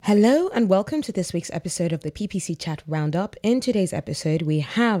Hello and welcome to this week's episode of the PPC Chat Roundup. In today's episode, we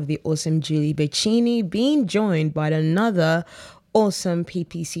have the awesome Julie Beccini being joined by another awesome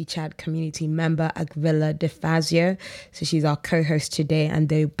PPC Chat community member, Akvilla DeFazio. So she's our co-host today, and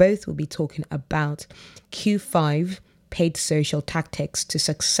they both will be talking about Q5 paid social tactics to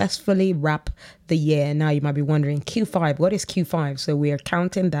successfully wrap the year. Now you might be wondering, Q5, what is Q5? So we are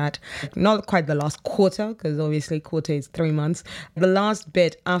counting that, not quite the last quarter, because obviously quarter is 3 months. The last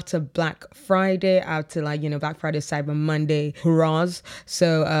bit after Black Friday, after Black Friday, Cyber Monday, hurrahs.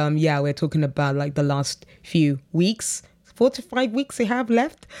 So we're talking about the last few weeks. 4 to 5 weeks we have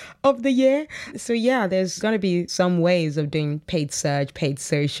left of the year. So there's going to be some ways of doing paid search, paid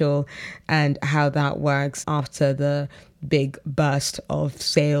social, and how that works after the big burst of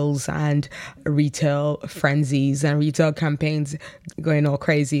sales and retail frenzies and retail campaigns going all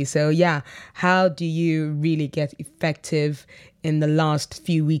crazy. So how do you really get effective in the last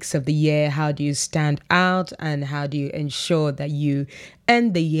few weeks of the year? How do you stand out, and how do you ensure that you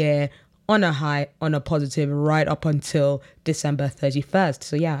end the year on a high, on a positive, right up until December 31st.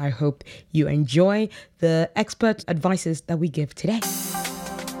 So I hope you enjoy the expert advices that we give today.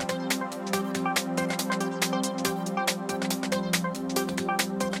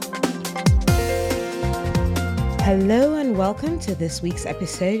 Hello and welcome to this week's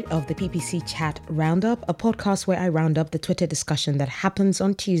episode of the PPC Chat Roundup, a podcast where I round up the Twitter discussion that happens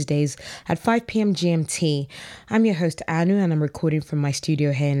on Tuesdays at 5 p.m. GMT. I'm your host, Anu, and I'm recording from my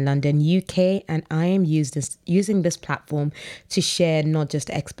studio here in London, UK, and I am using this platform to share not just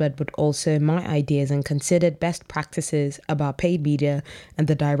expert, but also my ideas and considered best practices about paid media and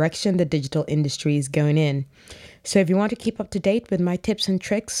the direction the digital industry is going in. So if you want to keep up to date with my tips and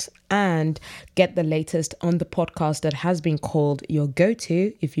tricks and get the latest on the podcast that has been called your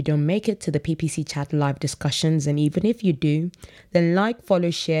go-to if you don't make it to the PPC Chat live discussions, and even if you do, then follow,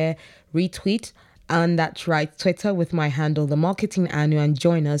 share, retweet, and that's right, Twitter with my handle, The Marketing Anu, and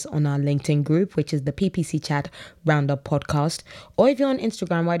join us on our LinkedIn group, which is the PPC Chat Roundup Podcast. Or if you're on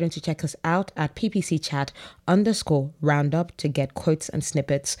Instagram, why don't you check us out at PPC Chat_Roundup to get quotes and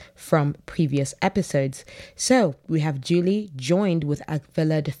snippets from previous episodes. So we have Julie joined with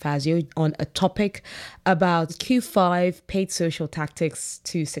Akvilla DeFazio on a topic about Q5 paid social tactics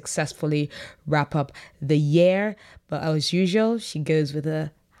to successfully wrap up the year. But as usual, she goes with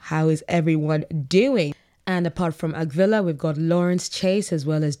how is everyone doing? And apart from Akvilla, we've got Lawrence Chase as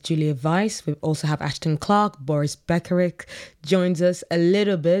well as Julia Weiss. We also have Ashton Clark. Boris Beckerick joins us a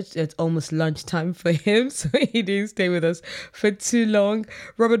little bit. It's almost lunchtime for him, so he didn't stay with us for too long.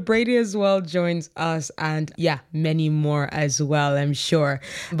 Robert Brady as well joins us, and many more as well, I'm sure.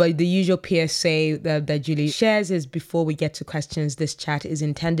 But the usual PSA that Julie shares is, before we get to questions, this chat is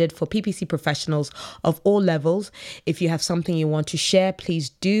intended for PPC professionals of all levels. If you have something you want to share, please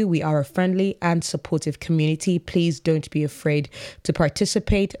do. We are a friendly and supportive community. Please don't be afraid to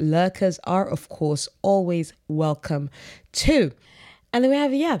participate. Lurkers are, of course, always welcome too. And then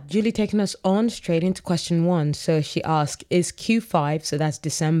we have, Julie taking us on straight into question 1. So she asked, is Q5, so that's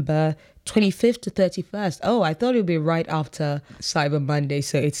December 25th to 31st. Oh, I thought it would be right after Cyber Monday,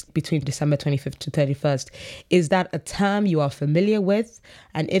 so it's between December 25th to 31st. Is that a term you are familiar with?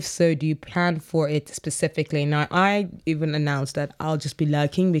 And if so, do you plan for it specifically? Now, I even announced that I'll just be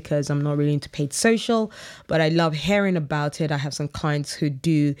lurking because I'm not really into paid social, but I love hearing about it. I have some clients who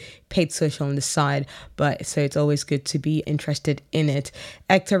do paid social on the side, so it's always good to be interested in it.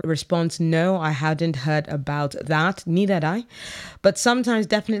 Hector responds, no, I hadn't heard about that. Neither had I. But sometimes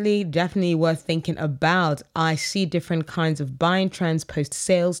definitely worth thinking about. I see different kinds of buying trends post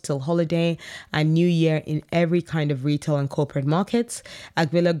sales till holiday and New Year in every kind of retail and corporate markets.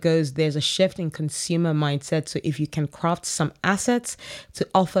 Akvilla goes, there's a shift in consumer mindset. So if you can craft some assets to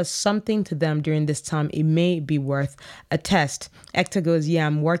offer something to them during this time, it may be worth a test. Hector goes,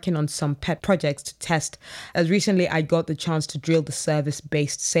 I'm working on some pet projects to test. As recently, I got the chance to drill the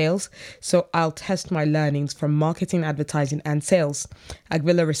service-based sales. So I'll test my learnings from marketing, advertising, and sales.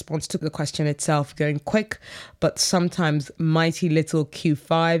 Akvilla responds to the question itself, going quick, but sometimes mighty little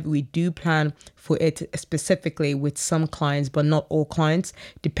Q5. We do plan for it specifically with some clients, but not all clients,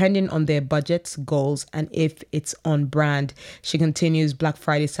 depending on their budgets, goals, and if it's on brand. She continues, Black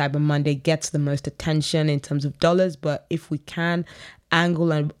Friday, Cyber Monday gets the most attention in terms of dollars, but if we can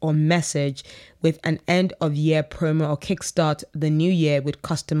angle or message with an end of year promo or kickstart the new year with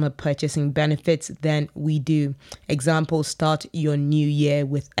customer purchasing benefits, then we do. Example, start your new year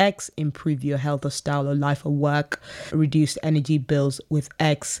with X, improve your health or style or life or work, reduce energy bills with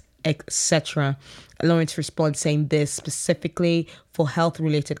X, etc. Lawrence responds saying this specifically for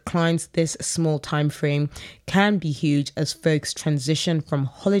health-related clients, this small time frame can be huge as folks transition from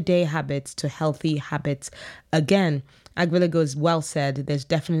holiday habits to healthy habits again. Aguilar goes, well said, there's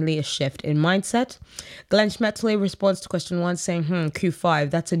definitely a shift in mindset. Glenn Schmetley responds to question 1 saying, Q5,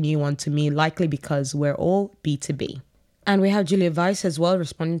 that's a new one to me, likely because we're all B2B. And we have Julia Weiss as well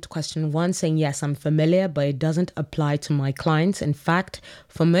responding to question 1 saying, yes, I'm familiar, but it doesn't apply to my clients. In fact,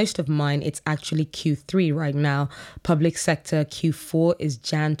 for most of mine, it's actually Q3 right now. Public sector Q4 is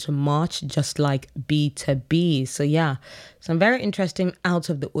Jan to March, just like B2B. So yeah, some very interesting out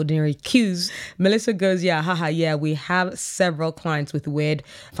of the ordinary cues. Melissa goes, yeah, we have several clients with weird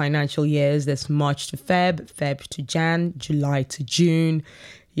financial years. There's March to Feb, Feb to Jan, July to June.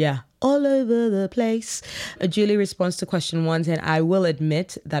 Yeah, all over the place. Julie responds to question 1 saying, I will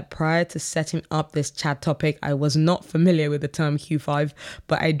admit that prior to setting up this chat topic, I was not familiar with the term Q5,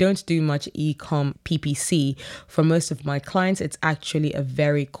 but I don't do much e-com PPC. For most of my clients, it's actually a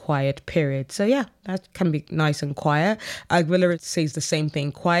very quiet period. So yeah, that can be nice and quiet. Aguilera says the same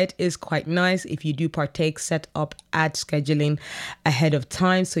thing. Quiet is quite nice. If you do partake, set up ad scheduling ahead of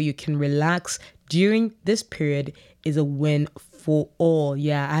time so you can relax during this period is a win for all.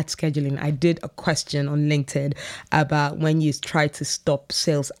 Yeah, ad scheduling. I did a question on LinkedIn about when you try to stop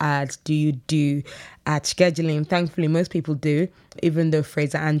sales ads, do you do ad scheduling? Thankfully, most people do, even though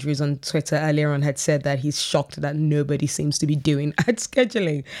Fraser Andrews on Twitter earlier on had said that he's shocked that nobody seems to be doing ad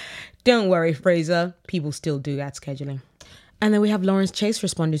scheduling. Don't worry, Fraser, people still do ad scheduling. And then we have Lawrence Chase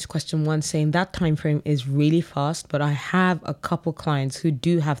responding to question 1 saying that time frame is really fast, but I have a couple clients who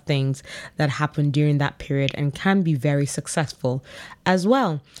do have things that happen during that period and can be very successful as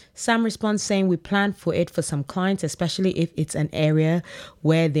well. Sam responds saying we plan for it for some clients, especially if it's an area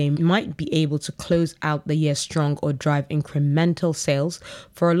where they might be able to close out the year strong or drive incremental sales.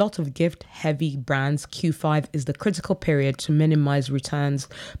 For a lot of gift-heavy brands, Q5 is the critical period to minimize returns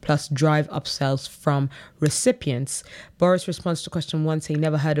plus drive upsells from recipients. Boris responds to question 1 saying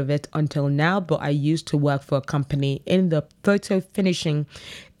never heard of it until now, but I used to work for a company in the photo finishing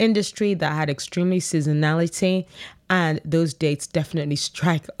industry that had extremely seasonality, and those dates definitely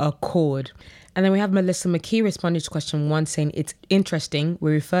strike a chord. And then we have Melissa McKee responding to question 1 saying it's interesting.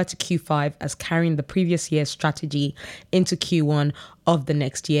 We refer to Q5 as carrying the previous year's strategy into Q1 of the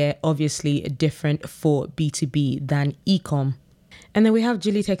next year, obviously different for B2B than e-com. And then we have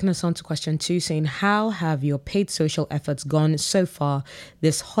Julie taking us on to question 2 saying, how have your paid social efforts gone so far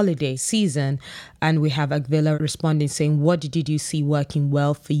this holiday season? And we have Agvila responding saying, what did you see working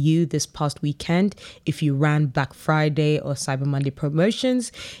well for you this past weekend? If you ran Black Friday or Cyber Monday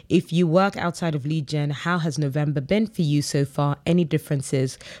promotions, if you work outside of lead gen, how has November been for you so far? Any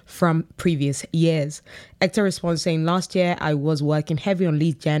differences from previous years? Hector responds saying, last year I was working heavy on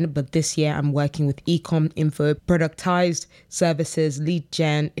lead gen, but this year I'm working with ecom, info, productized services, lead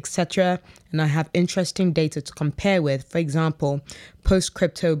gen, etc. And I have interesting data to compare with. For example,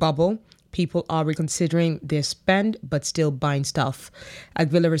 post-crypto bubble, people are reconsidering their spend but still buying stuff.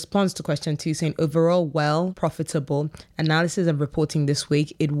 Agvila responds to question 2 saying, overall well, profitable analysis and reporting this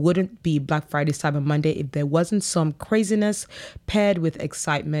week. It wouldn't be Black Friday, Cyber Monday if there wasn't some craziness paired with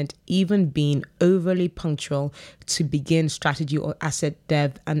excitement, even being overly punctual to begin strategy or asset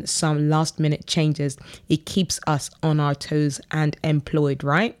dev and some last minute changes. It keeps us on our toes and employed,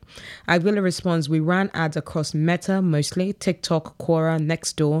 right? Agvila responds, we ran ads across Meta, mostly TikTok, Quora,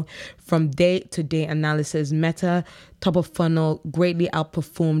 Nextdoor. From day-to-day analysis, Meta top of funnel greatly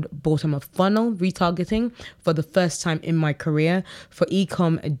outperformed bottom of funnel retargeting for the first time in my career. For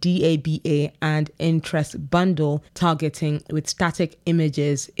ecom, DABA and interest bundle targeting with static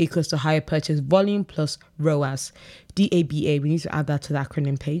images equals to higher purchase volume plus ROAS. DABA, we need to add that to the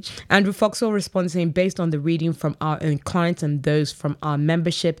acronym page. Andrew Foxall responds saying, based on the reading from our own clients and those from our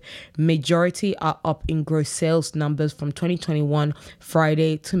membership, majority are up in gross sales numbers from 2021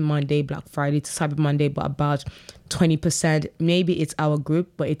 Friday to Monday, Black Friday to Cyber Monday, but about 20%. Maybe it's our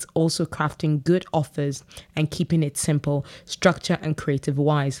group, but it's also crafting good offers and keeping it simple, structure and creative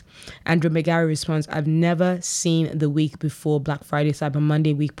wise. Andrew McGarry responds, I've never seen the week before Black Friday, Cyber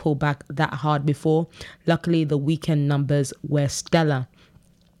Monday week pull back that hard before. Luckily, the weekend numbers were stellar.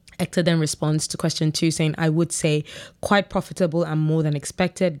 Hector then responds to question 2 saying, I would say quite profitable and more than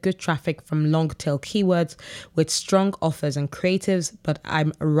expected. Good traffic from long tail keywords with strong offers and creatives, but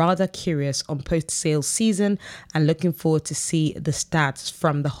I'm rather curious on post-sales season and looking forward to see the stats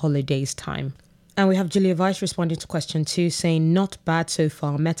from the holidays time. And we have Julia Vice responding to question 2 saying, not bad so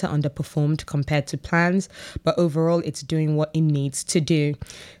far. Meta underperformed compared to plans, but overall it's doing what it needs to do.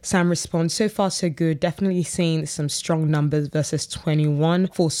 Sam responds, so far so good. Definitely seeing some strong numbers versus 21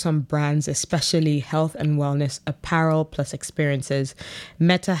 for some brands, especially health and wellness, apparel plus experiences.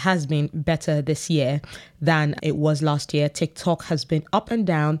 Meta has been better this year than it was last year. TikTok has been up and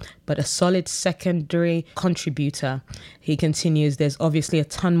down, but a solid secondary contributor. He continues, there's obviously a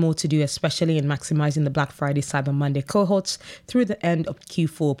ton more to do, especially in maximizing the Black Friday, Cyber Monday cohorts through the end of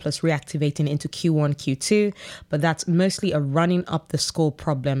Q4, plus reactivating into Q1, Q2. But that's mostly a running up the score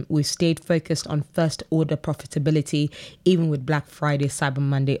problem. We've stayed focused on first order profitability, even with Black Friday, Cyber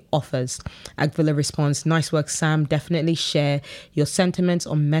Monday offers. Agvilla responds, nice work, Sam. Definitely share your sentiments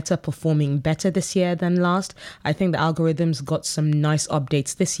on Meta performing better this year than last. I think the algorithms got some nice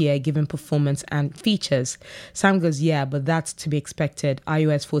updates this year, given performance and features. Sam goes, yeah, but that's to be expected.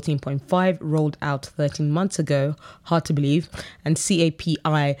 iOS 14.5 rolled out 13 months ago, hard to believe, and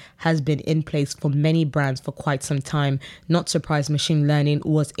CAPI has been in place for many brands for quite some time. Not surprised machine learning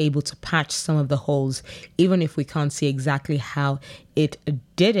was able to patch some of the holes, even if we can't see exactly how it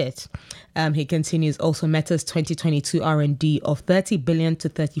did it. He continues, also Meta's 2022 R&D of $30 billion to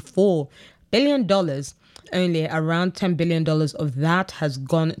 $34 billion, only around $10 billion of that has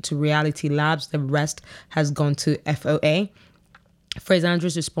gone to Reality Labs. The rest has gone to FOA. Fraser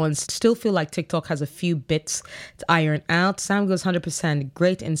Andrews responds, still feel like TikTok has a few bits to iron out. Sam goes 100%,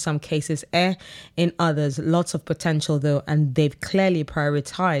 great in some cases, in others, lots of potential though, and they've clearly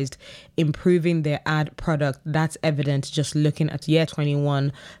prioritized improving their ad product. That's evident just looking at year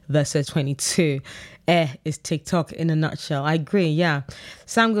 21 versus 22. Is TikTok in a nutshell. I agree, yeah.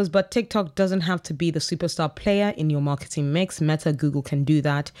 Sam goes, but TikTok doesn't have to be the superstar player in your marketing mix. Meta, Google can do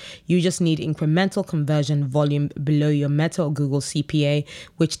that. You just need incremental conversion volume below your Meta or Google CPA,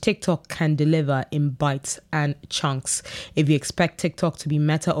 which TikTok can deliver in bites and chunks. If you expect TikTok to be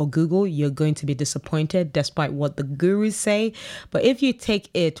Meta or Google, you're going to be disappointed despite what the gurus say. But if you take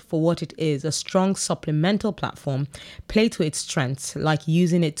it for what it is, a strong supplemental platform, play to its strengths, like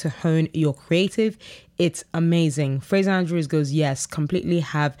using it to hone your creative, it's amazing. Fraser Andrews goes, yes, completely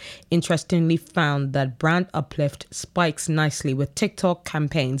have interestingly found that brand uplift spikes nicely with TikTok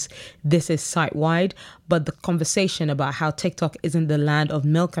campaigns. This is site-wide, but the conversation about how TikTok isn't the land of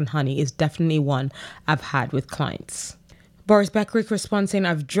milk and honey is definitely one I've had with clients. Boris Beckrick responds saying,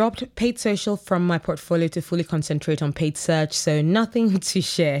 I've dropped paid social from my portfolio to fully concentrate on paid search, so nothing to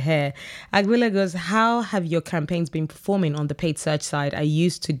share here. Aguila goes, how have your campaigns been performing on the paid search side? I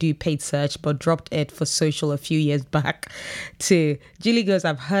used to do paid search, but dropped it for social a few years back too. Julie goes,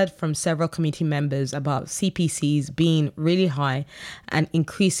 I've heard from several committee members about CPCs being really high and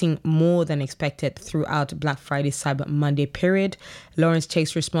increasing more than expected throughout Black Friday, Cyber Monday period. Lawrence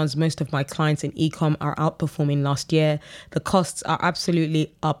Chase responds, most of my clients in e-com are outperforming last year. The costs are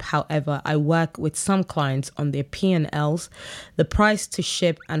absolutely up. However, I work with some clients on their P&Ls. The price to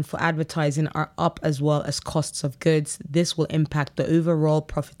ship and for advertising are up as well as costs of goods. This will impact the overall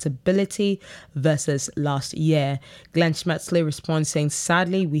profitability versus last year. Glenn Schmetzler responds saying,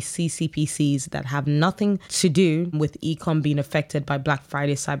 sadly, we see CPCs that have nothing to do with e-com being affected by Black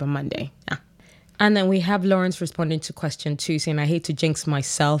Friday, Cyber Monday. Yeah. And then we have Lawrence responding to question 2 saying, I hate to jinx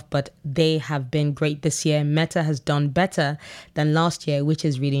myself, but they have been great this year. Meta has done better than last year, which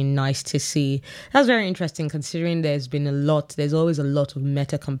is really nice to see. That's very interesting considering there's always a lot of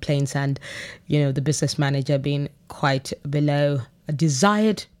Meta complaints and, the business manager being quite below a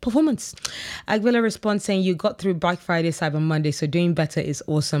desired performance. Agvilla responds saying, you got through Black Friday, Cyber Monday, so doing better is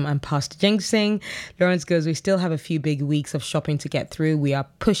awesome and past jinxing. Lawrence goes, we still have a few big weeks of shopping to get through. We are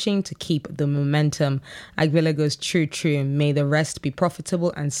pushing to keep the momentum. Agvilla goes, true. May the rest be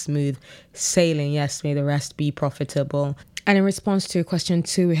profitable and smooth sailing. Yes, may the rest be profitable. And in response to question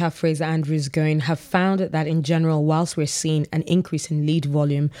 2, we have Fraser Andrews going, have found that in general, whilst we're seeing an increase in lead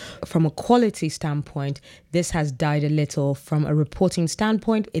volume from a quality standpoint, this has died a little. From a reporting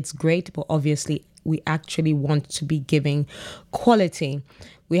standpoint, it's great, but obviously we actually want to be giving quality.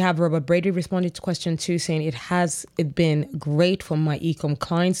 We have Robert Brady responding to question 2 saying, it been great for my ecom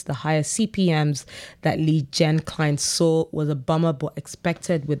clients. The higher CPMs that lead gen clients saw was a bummer, but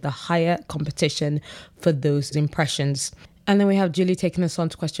expected with the higher competition for those impressions. And then we have Julie taking us on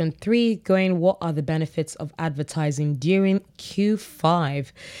to question 3, going, what are the benefits of advertising during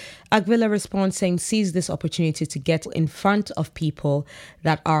Q5? Agvilla responds saying, seize this opportunity to get in front of people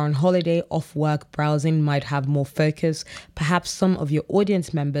that are on holiday, off work, browsing, might have more focus. Perhaps some of your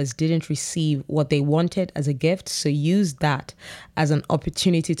audience members didn't receive what they wanted as a gift, so use that as an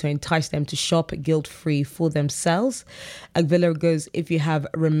opportunity to entice them to shop guilt-free for themselves. Agvilla goes, if you have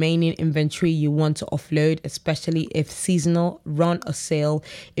remaining inventory you want to offload, especially if seasonal, run a sale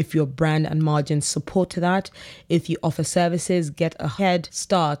if your brand and margins support that. If you offer services, get a head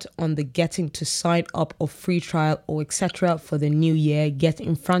start on the getting to sign up or free trial or etc. for the new year. Get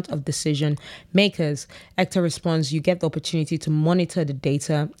in front of decision makers. Hector responds, you get the opportunity to monitor the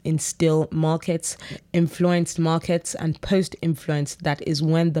data, instill markets, influenced markets, and post-influence. That is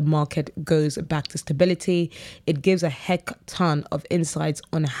when the market goes back to stability. It gives a heck ton of insights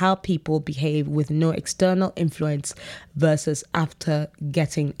on how people behave with no external influence versus after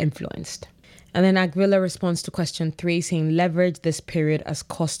getting influenced. And then Agvilla responds to question 3 saying, leverage this period as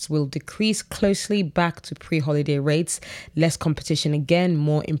costs will decrease closely back to pre-holiday rates. Less competition again,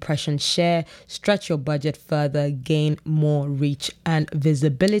 more impression share, stretch your budget further, gain more reach and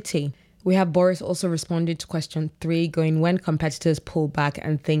visibility. We have Boris also responded to question 3 going, when competitors pull back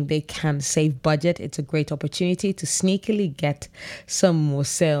and think they can save budget, it's a great opportunity to sneakily get some more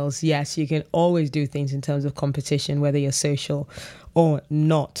sales. Yes, you can always do things in terms of competition, whether you're social or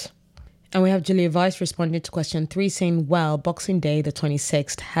not. And we have Julia Weiss responding to question 3 saying, well, Boxing Day, the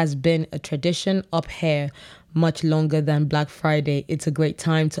 26th, has been a tradition up here much longer than Black Friday. It's a great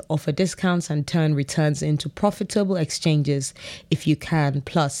time to offer discounts and turn returns into profitable exchanges if you can.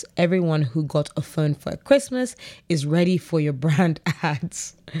 Plus, everyone who got a phone for Christmas is ready for your brand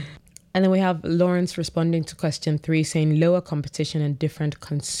ads. And then we have Lawrence responding to question 3 saying, lower competition and different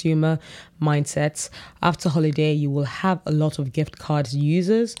consumer mindsets. After holiday, you will have a lot of gift cards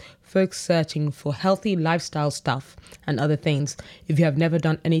users, folks searching for healthy lifestyle stuff and other things. If you have never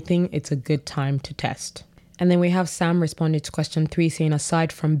done anything, it's a good time to test. And then we have Sam responding to question 3 saying,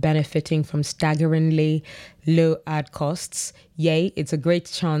 aside from benefiting from staggeringly low ad costs, yay, it's a great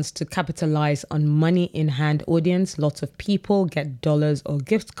chance to capitalize on money in hand audience. Lots of people get dollars or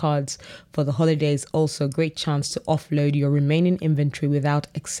gift cards for the holidays. Also, great chance to offload your remaining inventory without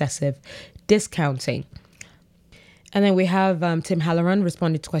excessive discounting. And then we have Tim Halloran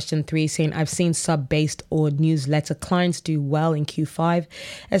responded to question 3 saying, I've seen sub-based or newsletter clients do well in Q5,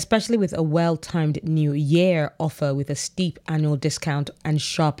 especially with a well-timed new year offer with a steep annual discount and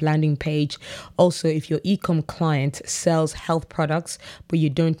sharp landing page. Also, if your e-com client sells health products, but you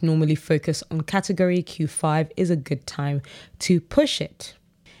don't normally focus on category, Q5 is a good time to push it.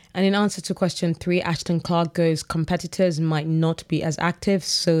 And in answer to question 3, Ashton Clark goes, competitors might not be as active,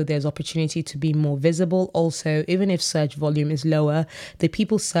 so there's opportunity to be more visible. Also, even if search volume is lower, the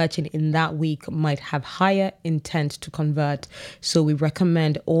people searching in that week might have higher intent to convert. So we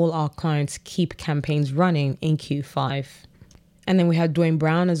recommend all our clients keep campaigns running in Q5. And then we have Dwayne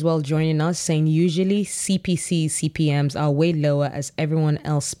Brown as well joining us saying, usually CPC CPMs are way lower as everyone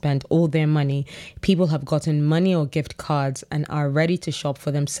else spent all their money. People have gotten money or gift cards and are ready to shop for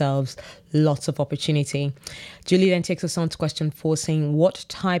themselves. Lots of opportunity. Julie then takes us on to question 4 saying, what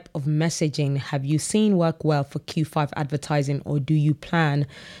type of messaging have you seen work well for Q5 advertising, or do you plan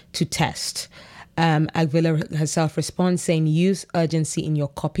to test? Agvilla herself responds saying, use urgency in your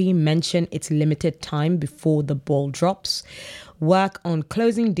copy, mention it's limited time before the ball drops. Work on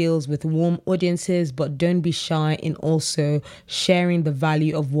closing deals with warm audiences, but don't be shy in also sharing the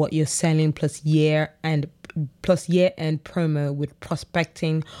value of what you're selling plus year-end promo with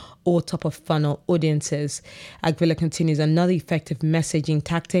prospecting or top of funnel audiences. Agvilla continues, another effective messaging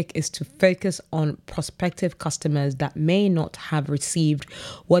tactic is to focus on prospective customers that may not have received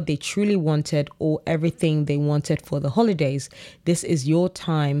what they truly wanted or everything they wanted for the holidays. This is your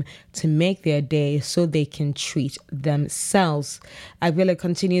time to make their day so they can treat themselves. Agvilla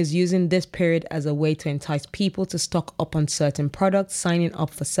continues, using this period as a way to entice people to stock up on certain products, signing up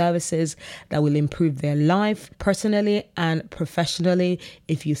for services that will improve their life personally and professionally.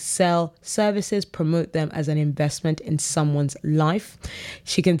 If you sell services, promote them as an investment in someone's life.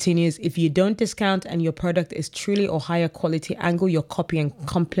 She continues, if you don't discount and your product is truly or higher quality, angle your copy and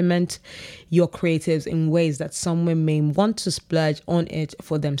complement your creatives in ways that someone may want to splurge on it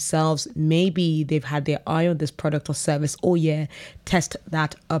for themselves. Maybe they've had their eye on this product or service all year. Test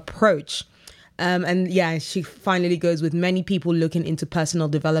that approach. And yeah, she finally goes, with many people looking into personal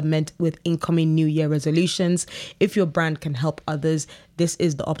development with incoming New Year resolutions. If your brand can help others, this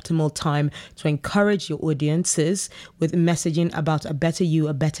is the optimal time to encourage your audiences with messaging about a better you,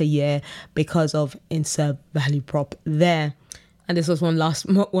 a better year, because of insert value prop there. And this was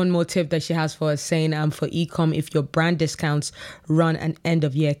one more tip that she has for us, saying for ecom, if your brand discounts run an end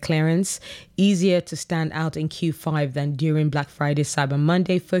of year clearance, easier to stand out in Q5 than during Black Friday, Cyber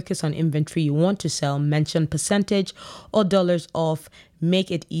Monday. Focus on inventory you want to sell, mention percentage or dollars off, make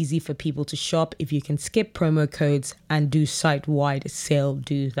it easy for people to shop. If you can skip promo codes and do site-wide sale,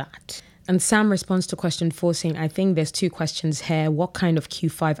 do that. And Sam responds to question 4 saying, I think there's 2 questions here. What kind of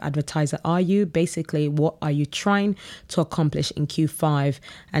Q5 advertiser are you? Basically, what are you trying to accomplish in Q5?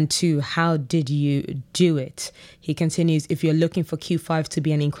 And 2, how did you do it? He continues, if you're looking for Q5 to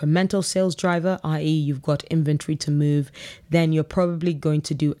be an incremental sales driver, i.e. you've got inventory to move, then you're probably going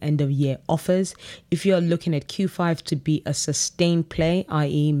to do end of year offers. If you're looking at Q5 to be a sustained play,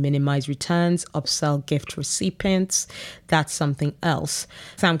 i.e. minimize returns, upsell gift recipients, that's something else.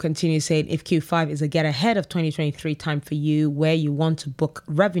 Sam continues saying, if Q5 is a get ahead of 2023 time for you, where you want to book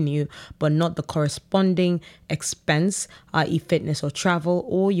revenue but not the corresponding expense, i.e. fitness or travel,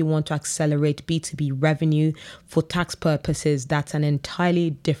 or you want to accelerate B2B revenue for tax purposes, that's an entirely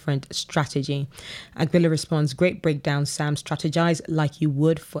different strategy. Agbila responds, great breakdown, Sam. Strategize like you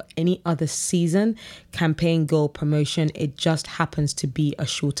would for any other season, campaign, goal, promotion. It just happens to be a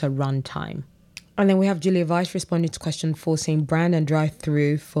shorter run time. And then we have Julia Weiss responding to question 4 saying, brand and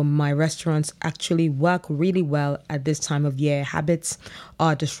drive-through for my restaurants actually work really well at this time of year. Habits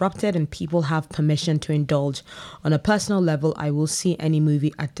are disrupted and people have permission to indulge. On a personal level, I will see any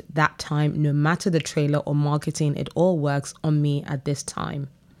movie at that time, no matter the trailer or marketing. It all works on me at this time.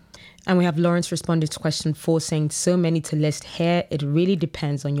 And we have Lawrence responding to question 4 saying, so many to list here. It really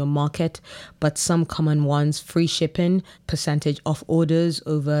depends on your market, but some common ones: free shipping, percentage off orders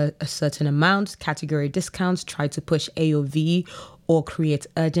over a certain amount, category discounts, try to push AOV or create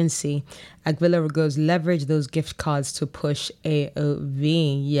urgency. Agbila goes, leverage those gift cards to push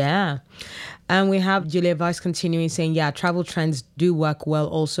AOV. Yeah. And we have Julia Weiss continuing saying, yeah, travel trends do work well.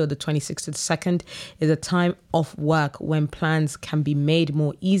 Also, the 26th to the 2nd is a time off work when plans can be made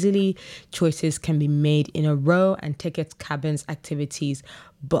more easily, choices can be made in a row, and tickets, cabins, activities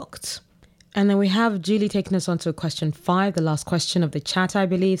booked. And then we have Julie taking us on to question 5, the last question of the chat, I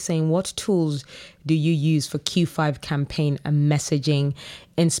believe, saying, what tools do you use for Q5 campaign and messaging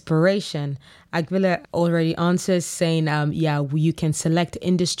inspiration? Agbila already answers saying, you can select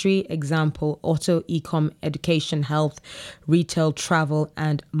industry, example, auto, e-com, education, health, retail, travel,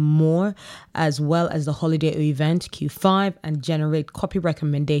 and more, as well as the holiday or event Q5, and generate copy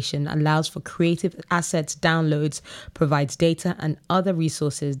recommendation, allows for creative assets, downloads, provides data and other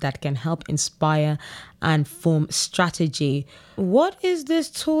resources that can help inspire and form strategy. What is this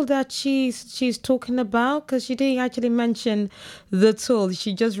tool that she's talking about? Because she didn't actually mention the tool.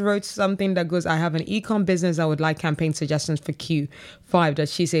 She just wrote something that goes, I have an e-com business. I would like campaign suggestions for Q5. That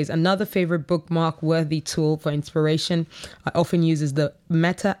she says, another favorite bookmark worthy tool for inspiration I often use is the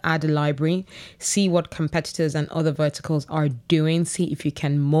Meta Ad Library. See what competitors and other verticals are doing. See if you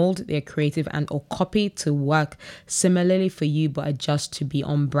can mold their creative and or copy to work similarly for you, but adjust to be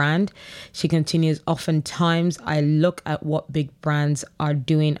on brand. She continues, oftentimes I look at what big brands are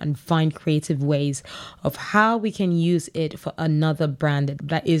doing and find creative ways of how we can use it for another brand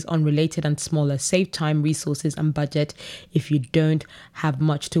that is unrelated and smaller. Save time, resources, and budget if you don't have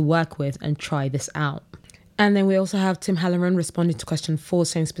much to work with, and try this out. And then we also have Tim Halloran responding to question 4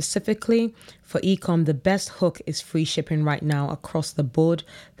 saying, specifically for ecom, the best hook is free shipping right now across the board.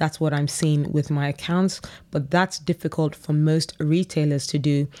 That's what I'm seeing with my accounts, but that's difficult for most retailers to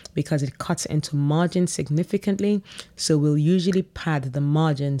do because it cuts into margins significantly. So we'll usually pad the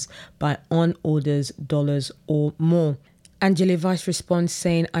margins by on orders dollars or more. Angela Weiss responds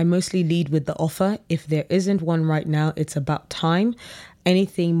saying, I mostly lead with the offer. If there isn't one right now, it's about time.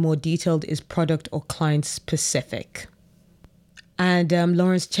 Anything more detailed is product or client specific. And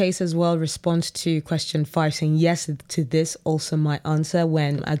Lawrence Chase as well responds to question 5 saying, yes to this, also my answer,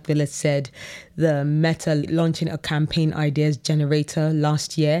 when Agbila said the Meta launching a campaign ideas generator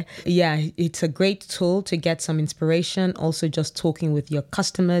last year. Yeah, it's a great tool to get some inspiration. Also just talking with your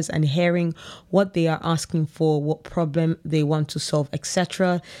customers and hearing what they are asking for, what problem they want to solve,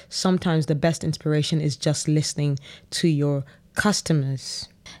 etc. Sometimes the best inspiration is just listening to your customers.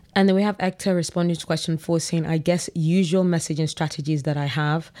 And then we have Hector responding to question 4 saying, I guess usual messaging strategies that I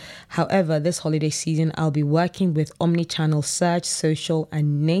have. However, this holiday season, I'll be working with omni-channel search, social,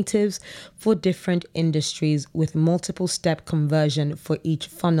 and natives for different industries with multiple step conversion for each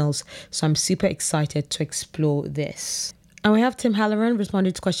funnels. So I'm super excited to explore this. And we have Tim Halloran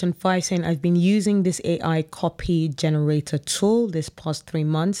responded to question 5 saying, I've been using this AI copy generator tool this past 3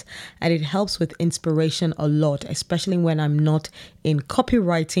 months and it helps with inspiration a lot, especially when I'm not in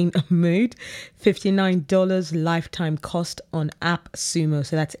copywriting mood. $59 lifetime cost on AppSumo.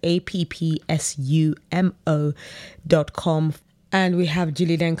 So that's appsumo.com. And we have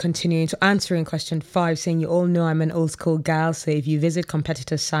Julie then continuing to answering question 5 saying, you all know I'm an old school gal, so if you visit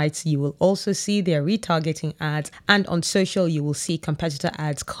competitor sites, you will also see their retargeting ads. And on social, you will see competitor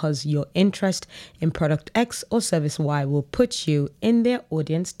ads because your interest in product X or service Y will put you in their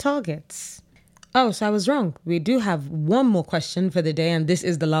audience targets. Oh, so I was wrong. We do have one more question for the day, and this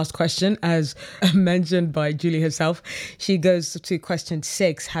is the last question, as mentioned by Julie herself. She goes to question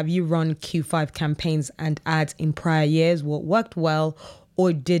 6. Have you run Q5 campaigns and ads in prior years? What worked well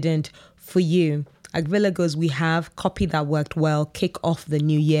or didn't for you? Agvila goes, we have copy that worked well, kick off the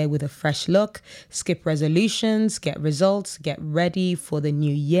new year with a fresh look, skip resolutions, get results, get ready for the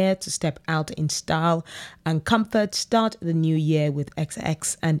new year to step out in style and comfort, start the new year with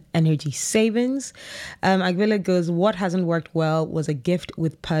XX and energy savings. Agvila goes, what hasn't worked well was a gift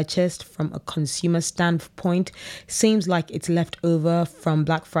with purchased from a consumer standpoint. Seems like it's left over from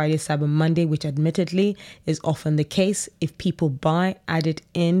Black Friday, Cyber Monday, which admittedly is often the case. If people buy, add it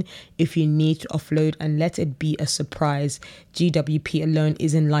in if you need to offload and let it be a surprise. GWP alone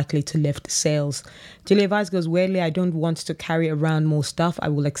isn't likely to lift sales. Julia Vice goes, weirdly, I don't want to carry around more stuff. I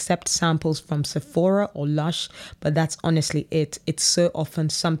will accept samples from Sephora or Lush, but that's honestly it. It's so often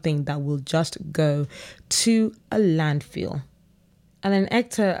something that will just go to a landfill. And then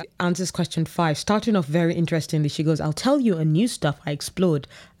Hector answers question 5, starting off very interestingly. She goes, I'll tell you a new stuff I explored.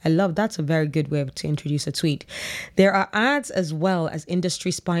 I love that's a very good way to introduce a tweet. There are ads as well as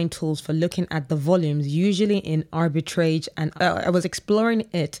industry spying tools for looking at the volumes, usually in arbitrage. And I was exploring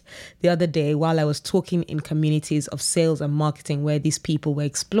it the other day while I was talking in communities of sales and marketing where these people were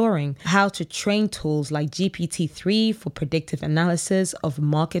exploring how to train tools like GPT-3 for predictive analysis of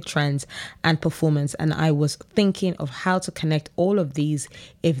market trends and performance. And I was thinking of how to connect all of these,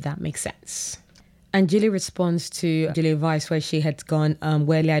 if that makes sense. And Julie responds to Julie Vice where she had gone,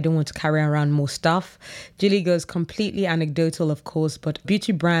 weirdly, I don't want to carry around more stuff. Julie goes, completely anecdotal, of course, but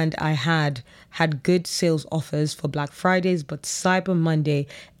beauty brand I had good sales offers for Black Fridays, but Cyber Monday,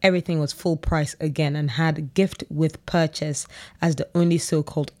 everything was full price again and had gift with purchase as the only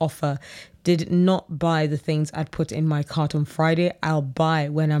so-called offer. Did not buy the things I'd put in my cart on Friday. I'll buy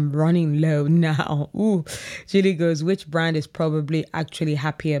when I'm running low now. Ooh. Julie goes, which brand is probably actually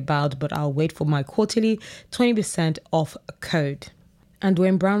happy about, but I'll wait for my quarterly 20% off code. And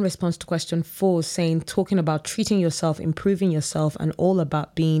Dwayne Brown responds to question 4 saying, talking about treating yourself, improving yourself, and all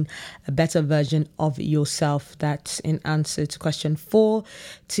about being a better version of yourself. That's in answer to question 4.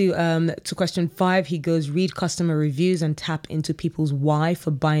 To question 5, he goes, read customer reviews and tap into people's why for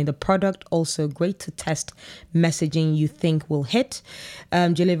buying the product. Also great to test messaging you think will hit.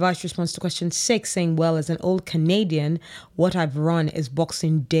 Julie Vice responds to question 6 saying, well, as an old Canadian, what I've run is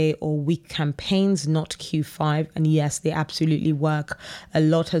Boxing Day or week campaigns, not Q5. And yes, they absolutely work. A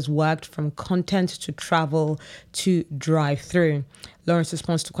lot has worked from content to travel to drive through. Lawrence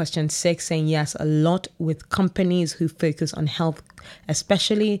responds to question 6 saying, yes, a lot with companies who focus on health,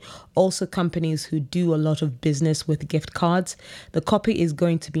 especially also companies who do a lot of business with gift cards. The copy is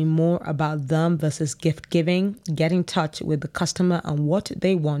going to be more about them versus gift giving. Get in touch with the customer and what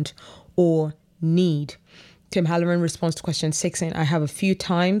they want or need. Tim Halloran responds to question 6 saying, I have a few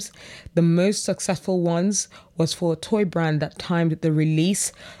times. The most successful ones was for a toy brand that timed the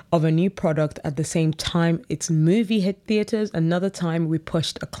release of a new product at the same time its movie hit theaters. Another time we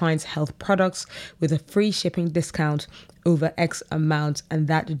pushed a client's health products with a free shipping discount over X amount, and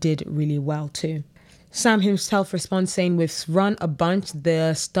that did really well too. Sam himself responds saying, we've run a bunch.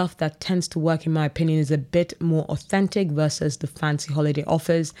 The stuff that tends to work, in my opinion, is a bit more authentic versus the fancy holiday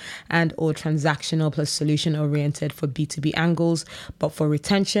offers and or transactional plus solution oriented for B2B angles. But for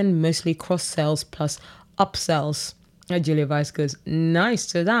retention, mostly cross sales plus upsells. Julia Vice goes, nice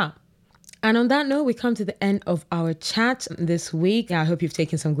to that. And on that note, we come to the end of our chat this week. I hope you've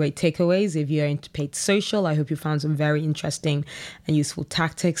taken some great takeaways. If you're into paid social, I hope you found some very interesting and useful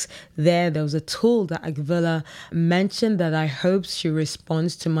tactics there. There was a tool that Agvila mentioned that I hope she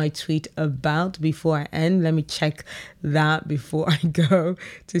responds to my tweet about before I end. Let me check that before I go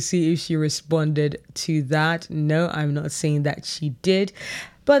to see if she responded to that. No, I'm not saying that she did.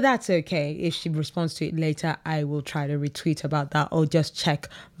 But that's okay. If she responds to it later, I will try to retweet about that or just check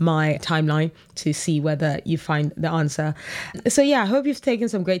my timeline to see whether you find the answer. So yeah, I hope you've taken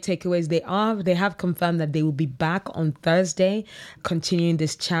some great takeaways. They have confirmed that they will be back on Thursday, continuing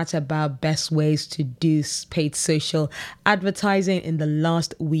this chat about best ways to do paid social advertising in the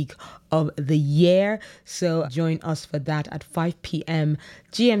last week of the year. So join us for that at 5 p.m.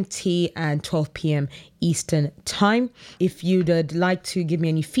 GMT and 12 p.m. Eastern time. If you'd like to give me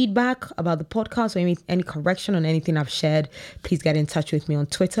any feedback about the podcast or any correction on anything I've shared, please get in touch with me on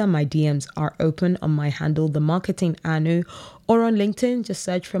Twitter. My DMs are open on my handle, The Marketing Anu, or on LinkedIn, just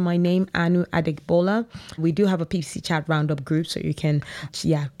search for my name, Anu Adegbola. We do have a PPC Chat Roundup group, so you can,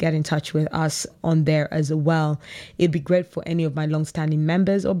 get in touch with us on there as well. It'd be great for any of my long-standing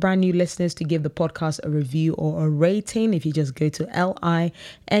members or brand new listeners to give the podcast a review or a rating. If you just go to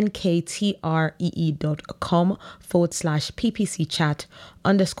linktr.com/PPC Chat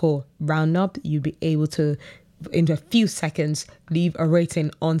 _roundup, you'll be able to, in a few seconds, leave a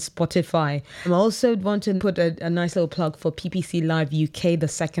rating on Spotify. I also want to put a nice little plug for PPC Live UK. The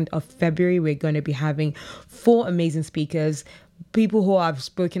 2nd of February, we're going to be having 4 amazing speakers, people who have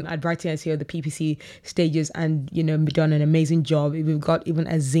spoken at Brighton SEO, the PPC stages, and done an amazing job. We've got even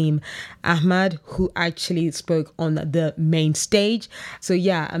Azim Ahmad, who actually spoke on the main stage. So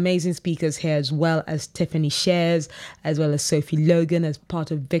yeah, amazing speakers here, as well as Tiffany Shares, as well as Sophie Logan as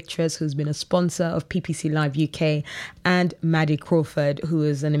part of Victress, who's been a sponsor of PPC Live UK, and Maddie Crawford, who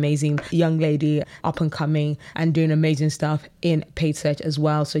is an amazing young lady, up and coming and doing amazing stuff in paid search as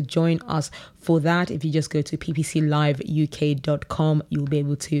well. So join us for that. If you just go to ppcliveuk.com, you'll be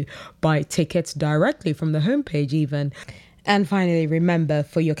able to buy tickets directly from the homepage even. And finally, remember,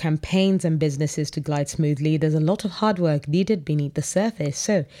 for your campaigns and businesses to glide smoothly, there's a lot of hard work needed beneath the surface.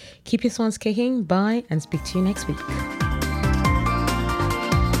 So keep your swans kicking. Bye, and speak to you next week.